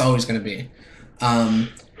not what it's always going to be. And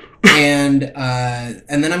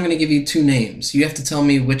then I'm going to give you 2 names. You have to tell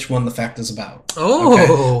me which one the fact is about.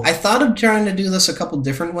 Oh. Okay? I thought of trying to do this a couple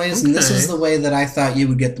different ways, and this is the way that I thought you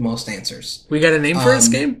would get the most answers. We got a name for this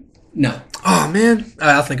game? No. Oh, man.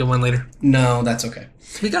 I'll think of one later. No, that's okay.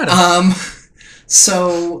 We got it.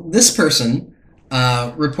 So this person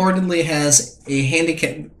reportedly has a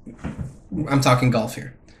handicap... I'm talking golf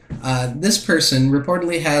here. This person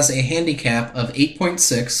reportedly has a handicap of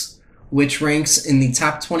 8.6 which ranks in the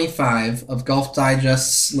top 25 of Golf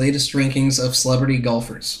Digest's latest rankings of celebrity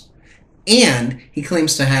golfers. And he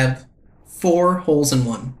claims to have 4 holes in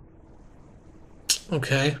one.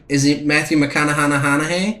 Okay. Is it Matthew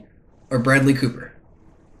McConaughey or Bradley Cooper?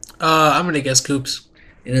 I'm going to guess Coops.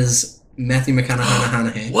 It is Matthew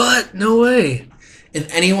McConaughey. What? No way.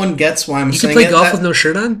 If anyone gets why I'm saying it... You can play golf with no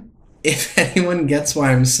shirt on? If anyone gets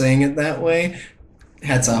why I'm saying it that way,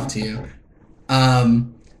 hats off to you.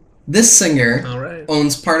 This singer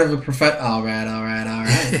owns part of a All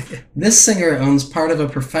right. This singer owns part of a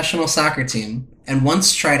professional soccer team and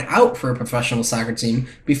once tried out for a professional soccer team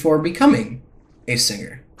before becoming a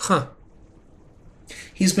singer. Huh.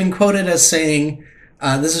 He's been quoted as saying,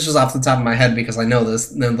 this is just off the top of my head because I know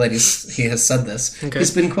this. No ladies, he has said this. Okay.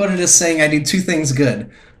 He's been quoted as saying, "I do 2 things good: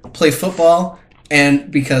 play football, and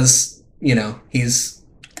because he's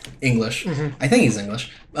English. Mm-hmm. I think he's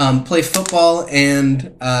English. Play football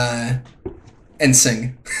and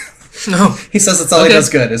sing." No, he says that's all he does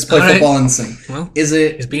good is play football and sing. Well, is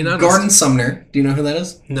it he's being honest. Gordon Sumner? Do you know who that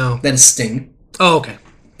is? No, that is Sting. Oh, okay.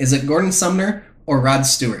 Is it Gordon Sumner or Rod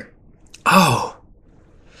Stewart? Oh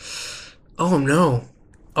no.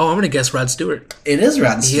 Oh, I'm going to guess Rod Stewart. It is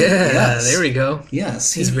Rod Stewart. Yeah, yes. There we go.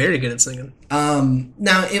 Yes. He's very good at singing.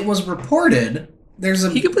 Now, it was reported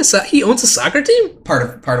He can play he owns a soccer team? Part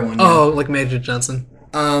of one, yeah. Oh, like Magic Johnson.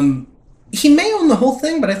 He may own the whole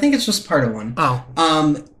thing, but I think it's just part of one. Oh.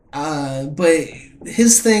 But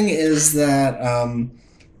his thing is that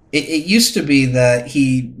it used to be that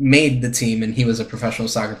he made the team and he was a professional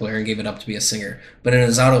soccer player and gave it up to be a singer. But in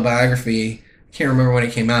his autobiography, can't remember when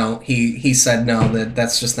it came out, he said no,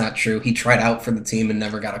 that's just not true. He tried out for the team and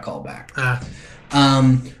never got a call back.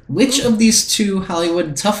 Which of these 2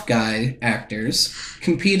 Hollywood tough guy actors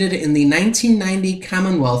competed in the 1990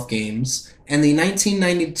 Commonwealth Games and the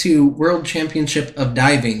 1992 World Championship of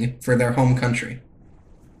Diving for their home country?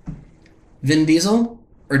 Vin Diesel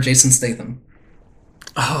or Jason Statham?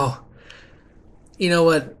 Oh. You know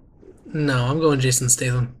what? No, I'm going Jason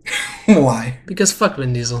Statham. Why? Because fuck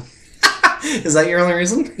Vin Diesel. Is that your only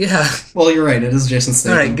reason? Yeah. Well, you're right. It is Jason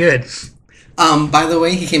Statham. All right, good. By the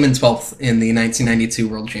way, he came in 12th in the 1992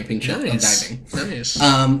 World Championship of Diving. Nice.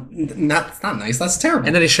 Not nice. That's terrible.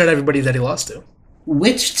 And then he showed everybody that he lost to.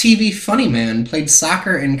 Which TV funny man played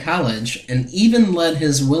soccer in college and even led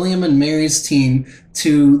his William and Mary's team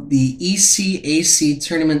to the ECAC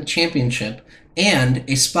Tournament Championship and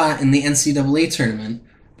a spot in the NCAA tournament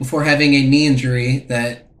before having a knee injury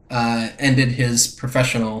that ended his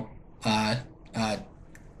professional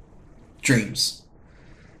dreams?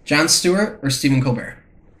 Jon Stewart or Stephen Colbert?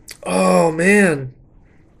 Oh, man.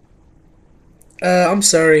 I'm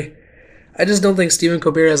sorry. I just don't think Stephen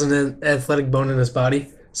Colbert has an athletic bone in his body,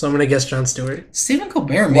 so I'm going to guess Jon Stewart. Stephen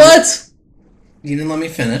Colbert What? You didn't let me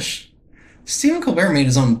finish. Stephen Colbert made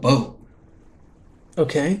his own boat.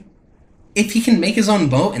 Okay. If he can make his own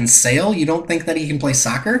boat and sail, you don't think that he can play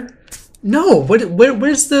soccer? No.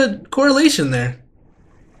 Where's the correlation there?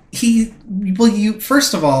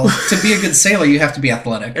 First of all, to be a good sailor, you have to be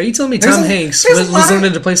athletic. Are you telling me Tom Hanks was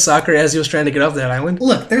learning to play soccer as he was trying to get off that island?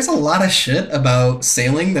 Look, there's a lot of shit about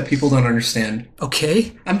sailing that people don't understand.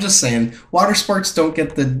 Okay. I'm just saying, water sports don't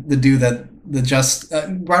get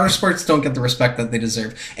water sports don't get the respect that they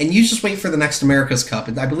deserve. And you just wait for the next America's Cup.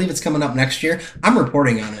 I believe it's coming up next year. I'm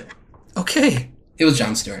reporting on it. Okay. It was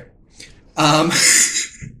Jon Stewart.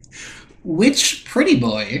 Which pretty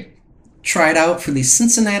boy tried out for the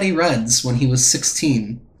Cincinnati Reds when he was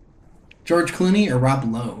 16? George Clooney or Rob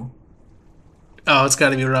Lowe? Oh, it's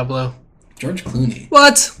got to be Rob Lowe. George Clooney.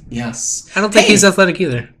 What? Yes. I don't think he's athletic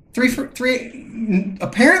either. 3 for 3.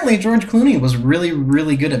 Apparently, George Clooney was really,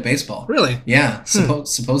 really good at baseball. Really? Yeah,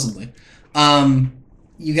 supposedly.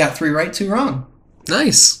 You got 3 right, 2 wrong.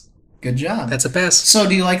 Nice. Good job. That's a pass. So,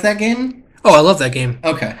 do you like that game? Oh, I love that game.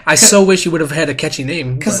 Okay. I so wish you would have had a catchy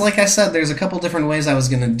name. Because, like I said, there's a couple different ways I was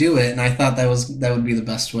going to do it, and I thought that would be the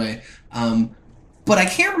best way. But I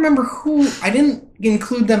can't remember who... I didn't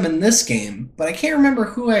include them in this game, but I can't remember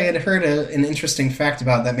who I had heard an interesting fact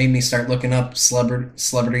about that made me start looking up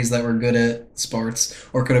celebrities that were good at sports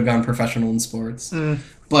or could have gone professional in sports.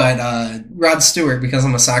 But Rod Stewart, because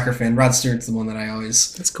I'm a soccer fan, Rod Stewart's the one that I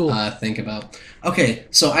always That's cool. Think about. Okay,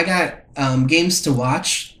 so I got games to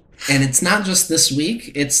watch. And it's not just this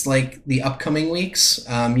week, it's like the upcoming weeks.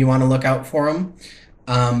 You want to look out for them.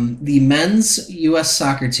 The men's U.S.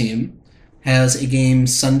 soccer team has a game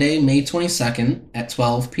Sunday, May 22nd at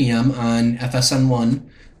 12 p.m. on FSN1.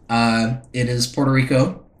 It is Puerto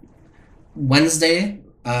Rico. Wednesday,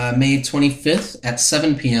 May 25th at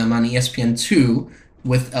 7 p.m. on ESPN2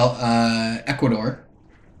 with Ecuador.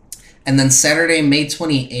 And then Saturday, May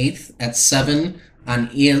 28th at 7 on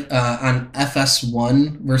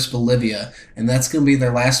FS1 versus Bolivia. And that's going to be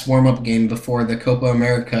their last warm-up game before the Copa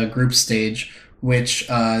America group stage, which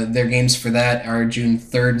their games for that are June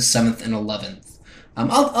 3rd, 7th, and 11th.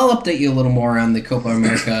 I'll update you a little more on the Copa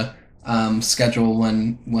America schedule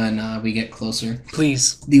when we get closer.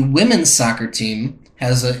 Please. The women's soccer team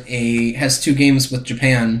has two games with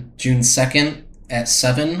Japan, June 2nd at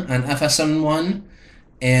 7 on FS1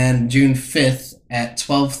 and June 5th at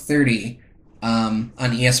 12:30 on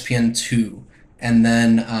ESPN2. And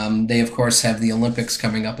then they, of course, have the Olympics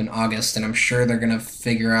coming up in August, and I'm sure they're going to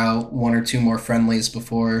figure out one or two more friendlies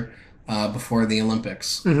before the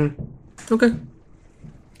Olympics. Mm-hmm. Okay.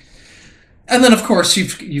 And then, of course,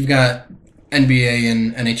 you've got NBA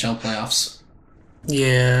and NHL playoffs.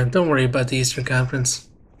 Yeah, don't worry about the Eastern Conference.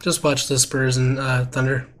 Just watch the Spurs and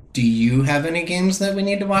Thunder. Do you have any games that we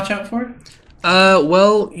need to watch out for?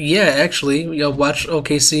 Well, yeah, actually. You'll watch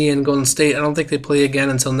OKC and Golden State. I don't think they play again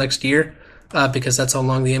until next year, because that's how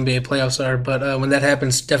long the NBA playoffs are. But when that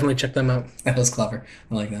happens, definitely check them out. That was clever.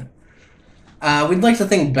 I like that. We'd like to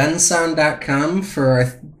thank bensound.com for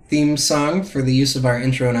our theme song for the use of our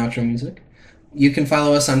intro and outro music. You can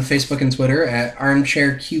follow us on Facebook and Twitter at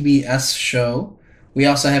ArmchairQBS Show. We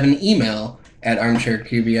also have an email at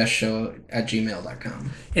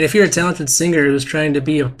armchairqbsshow@gmail.com. And if you're a talented singer who's trying to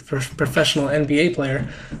be a professional NBA player,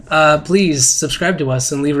 please subscribe to us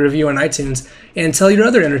and leave a review on iTunes and tell your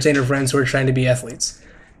other entertainer friends who are trying to be athletes.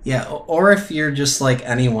 Yeah, or if you're just like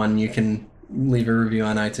anyone, you can leave a review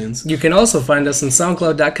on iTunes. You can also find us on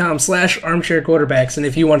SoundCloud.com/armchairquarterbacks. And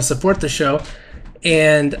if you want to support the show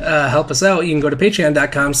and help us out, you can go to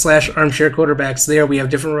Patreon.com/armchairquarterbacks. There we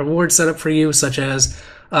have different rewards set up for you, such as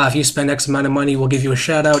if you spend X amount of money, we'll give you a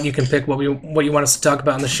shout out. You can pick what you want us to talk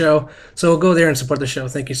about in the show. So go there and support the show.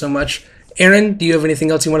 Thank you so much. Aaron, do you have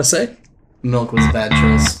anything else you want to say? Milk was a bad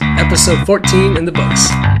choice. Episode 14 in the books.